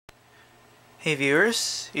Hey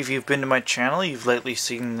viewers, if you've been to my channel, you've lately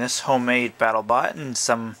seen this homemade BattleBot and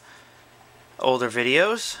some older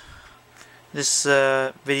videos. This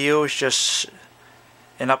video is just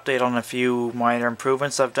an update on a few minor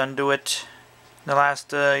improvements I've done to it in the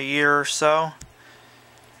last year or so.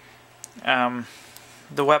 The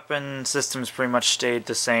weapon system's pretty much stayed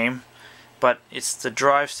the same, but it's the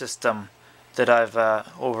drive system that I've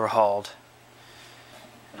overhauled.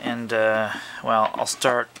 And well, I'll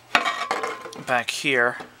start back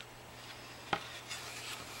here.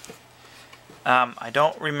 I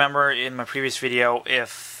don't remember in my previous video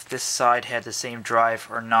if this side had the same drive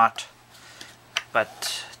or not,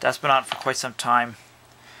 but that's been on for quite some time.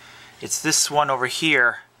 It's this one over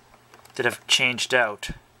here that I've changed out.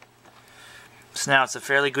 So now it's a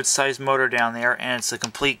fairly good sized motor down there, and it's a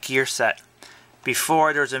complete gear set.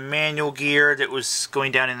 Before there was a manual gear that was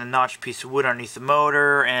going down in the notched piece of wood underneath the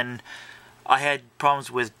motor, and I had problems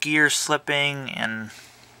with gears slipping, and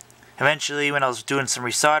eventually when I was doing some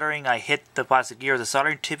resoldering, I hit the plastic gear with a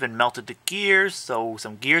soldering tip and melted the gears, so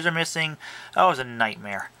some gears are missing. That was a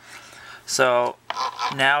nightmare. So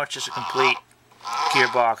now it's just a complete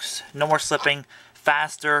gearbox. No more slipping,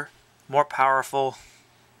 faster, more powerful,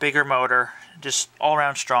 bigger motor, just all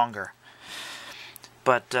around stronger.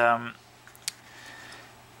 But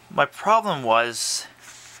my problem is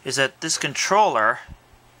that this controller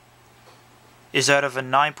is out of a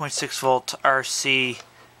 9.6 volt RC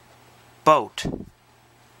boat,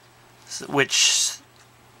 which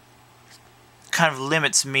kind of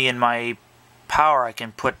limits me in my power I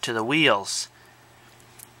can put to the wheels.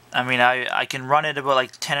 I mean, I can run it about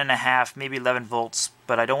like 10.5, maybe 11 volts,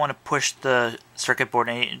 but I don't want to push the circuit board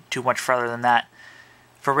too much further than that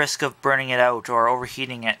for risk of burning it out or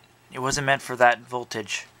overheating it. It wasn't meant for that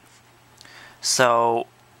voltage. So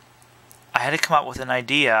I had to come up with an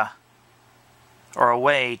idea or a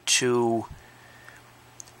way to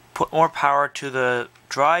put more power to the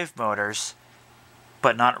drive motors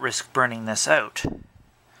but not risk burning this out.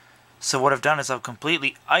 So what I've done is I've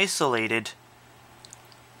completely isolated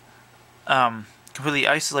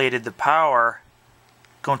the power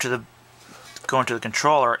going to the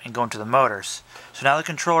controller and going to the motors. So now the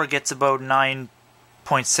controller gets about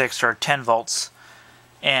 9.6 or 10 volts,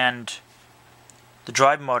 and the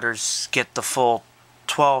drive motors get the full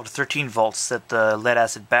 12 to 13 volts that the lead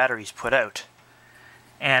acid batteries put out.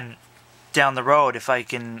 And down the road, if I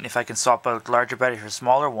can swap out larger batteries for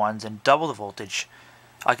smaller ones and double the voltage,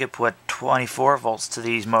 I could put 24 volts to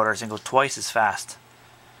these motors and go twice as fast.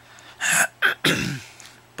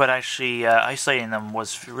 But actually isolating them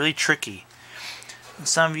was really tricky.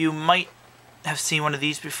 Some of you might have seen one of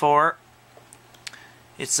these before.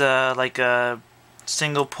 It's like a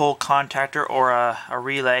single pole contactor or a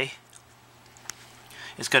relay.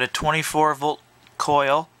 It's got a 24 volt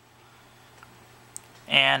coil,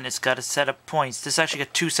 and it's got a set of points. This actually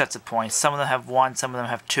got two sets of points. Some of them have one, some of them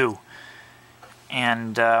have two.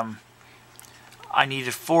 And I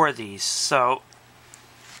needed 4 of these. So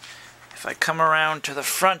if I come around to the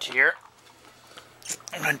front here,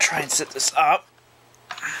 I'm going to try and set this up.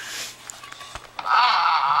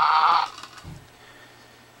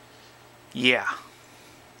 Yeah.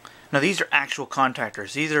 Now these are actual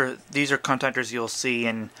contactors. These are contactors you'll see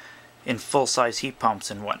in full-size heat pumps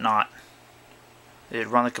and whatnot. They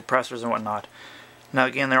run the compressors and whatnot. Now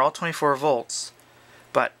again, they're all 24 volts,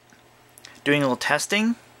 but doing a little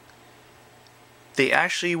testing, they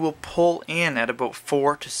actually will pull in at about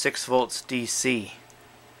 4 to 6 volts DC.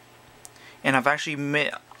 And I've actually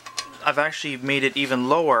made it even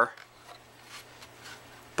lower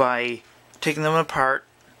by taking them apart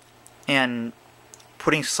and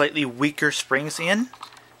putting slightly weaker springs in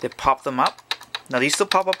that pop them up. Now these still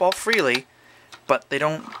pop up all freely, but the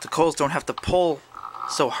coils don't have to pull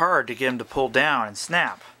so hard to get them to pull down and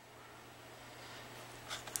snap.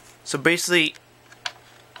 So basically,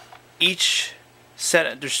 each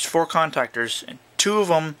set, there's 4 contactors, and 2 of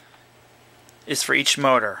them is for each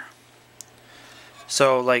motor.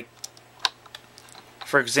 So like,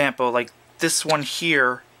 for example, like this one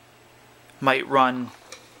here might run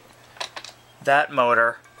that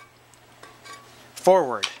motor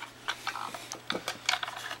forward.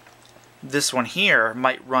 This one here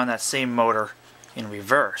might run that same motor in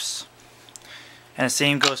reverse. And the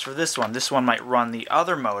same goes for this one. This one might run the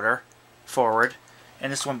other motor forward,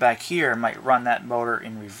 and this one back here might run that motor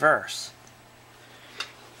in reverse.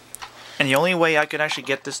 And the only way I could actually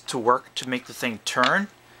get this to work to make the thing turn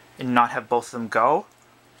and not have both of them go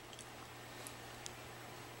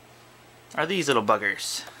are these little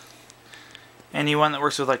buggers. Anyone that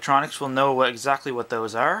works with electronics will know exactly what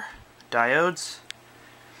those are. Diodes.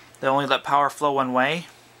 They only let power flow one way.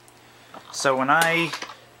 So when I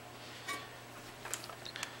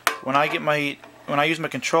use my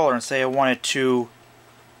controller and say I want it to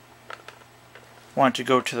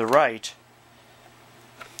go to the right,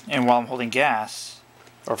 and while I'm holding gas,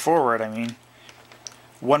 or forward I mean,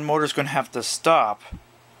 one motor's going to have to stop.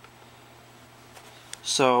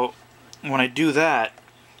 So when I do that,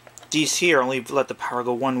 these here only let the power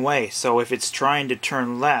go one way. So if it's trying to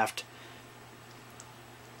turn left,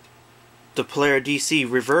 the player DC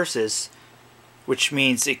reverses, which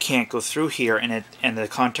means it can't go through here, and the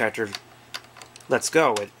contactor lets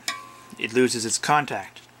go. It loses its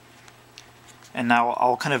contact. And now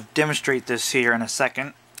I'll kind of demonstrate this here in a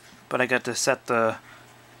second, but I got to set the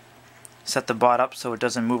bot up so it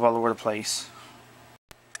doesn't move all over the place.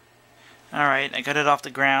 Alright, I got it off the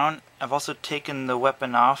ground. I've also taken the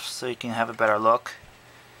weapon off so you can have a better look.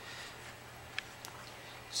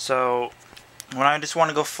 So when I just want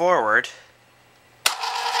to go forward,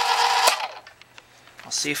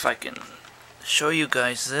 I'll see if I can show you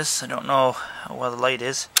guys this. I don't know how well the light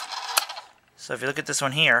is. So if you look at this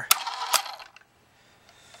one here,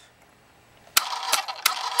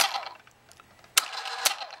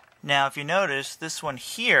 now if you notice this one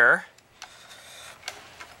here,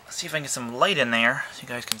 let's see if I can get some light in there so you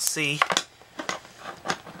guys can see.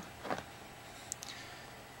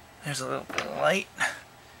 There's a little bit of light.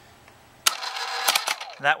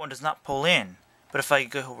 That one does not pull in, but if I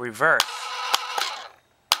go reverse,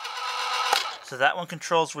 so that one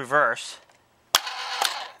controls reverse,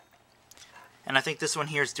 and I think this one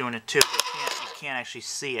here is doing it too. You can't actually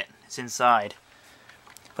see it, it's inside.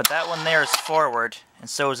 But that one there is forward, and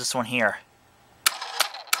so is this one here.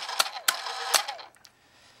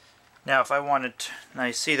 Now if I wanted to, now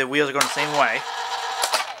you see the wheels are going the same way.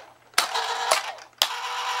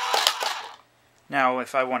 Now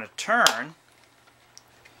if I want to turn,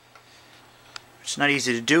 it's not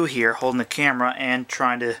easy to do here, holding the camera and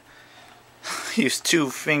trying to use two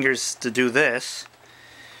fingers to do this.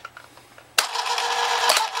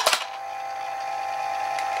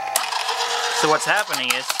 So what's happening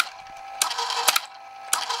is,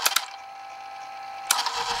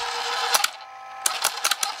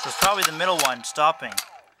 so it's probably the middle one stopping.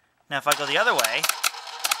 Now if I go the other way,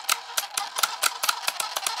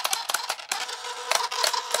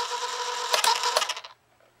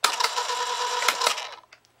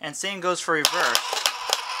 and same goes for reverse.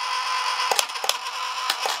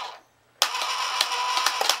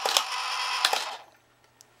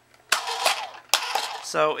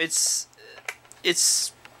 So it's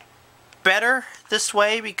better this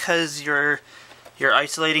way because you're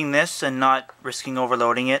isolating this and not risking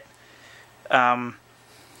overloading it. That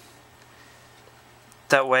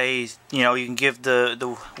way, you know, you can give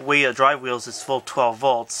the drive wheels its full 12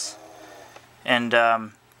 volts, and I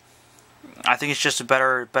think it's just a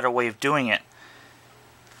better way of doing it.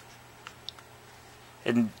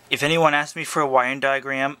 And if anyone asked me for a wiring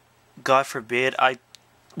diagram, God forbid, I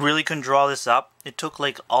really couldn't draw this up. It took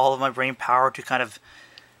like all of my brain power to kind of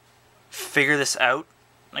figure this out.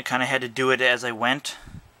 I kind of had to do it as I went.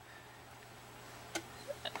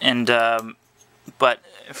 And but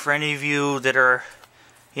for any of you that are,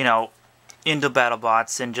 you know, into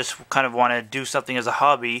BattleBots and just kind of want to do something as a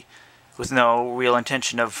hobby with no real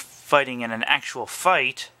intention of fighting in an actual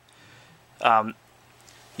fight,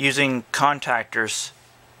 using contactors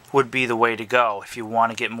would be the way to go if you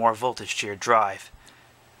want to get more voltage to your drive.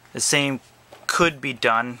 The same could be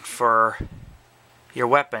done for your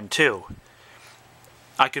weapon too.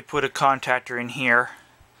 I could put a contactor in here.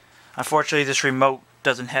 Unfortunately, this remote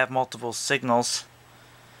doesn't have multiple signals,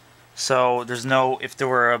 so there's no, if there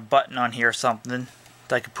were a button on here or something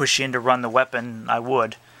that I could push in to run the weapon, I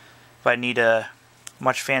would, but I need a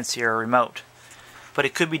much fancier remote. But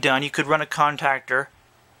it could be done. You could run a contactor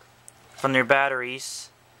from your batteries,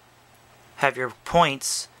 have your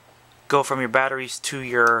points go from your batteries to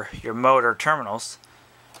your motor terminals,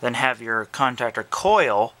 then have your contactor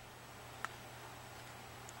coil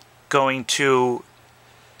going to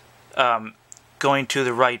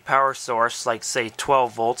the right power source, like say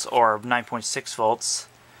 12 volts or 9.6 volts,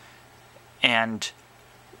 and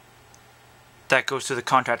that goes to the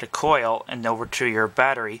contactor coil and over to your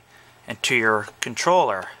battery and to your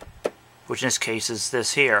controller, which in this case is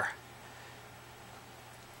this here.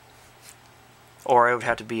 Or it would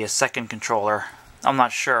have to be a second controller. I'm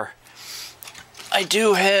not sure. I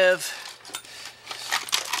do have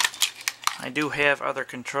other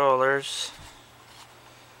controllers.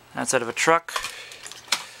 That's out of a truck.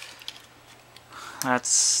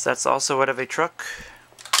 That's also out of a truck.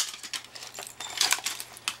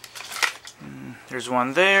 There's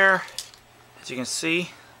one there. As you can see,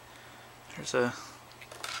 there's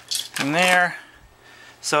in there.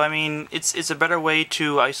 So I mean, it's a better way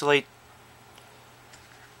to isolate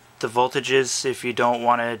the voltages if you don't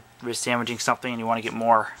want to risk damaging something and you want to get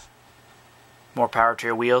more power to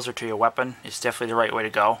your wheels or to your weapon. It's definitely the right way to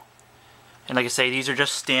go. And like I say, these are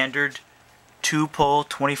just standard 2-pole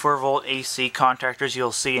 24-volt AC contactors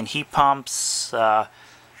you'll see in heat pumps,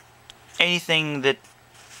 anything that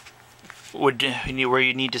would where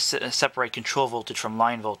you need to separate control voltage from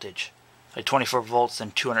line voltage, like 24 volts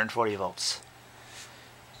and 240 volts.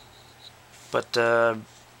 But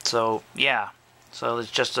so yeah, so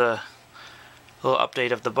it's just a little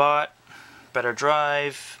update of the bot. Better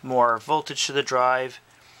drive, more voltage to the drive,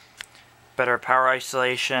 better power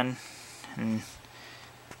isolation, and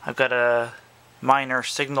I've got a minor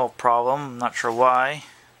signal problem. I'm not sure why.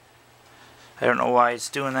 I don't know why it's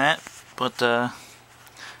doing that, but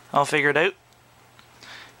I'll figure it out.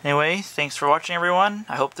 Anyway, thanks for watching, everyone.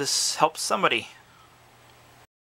 I hope this helps somebody.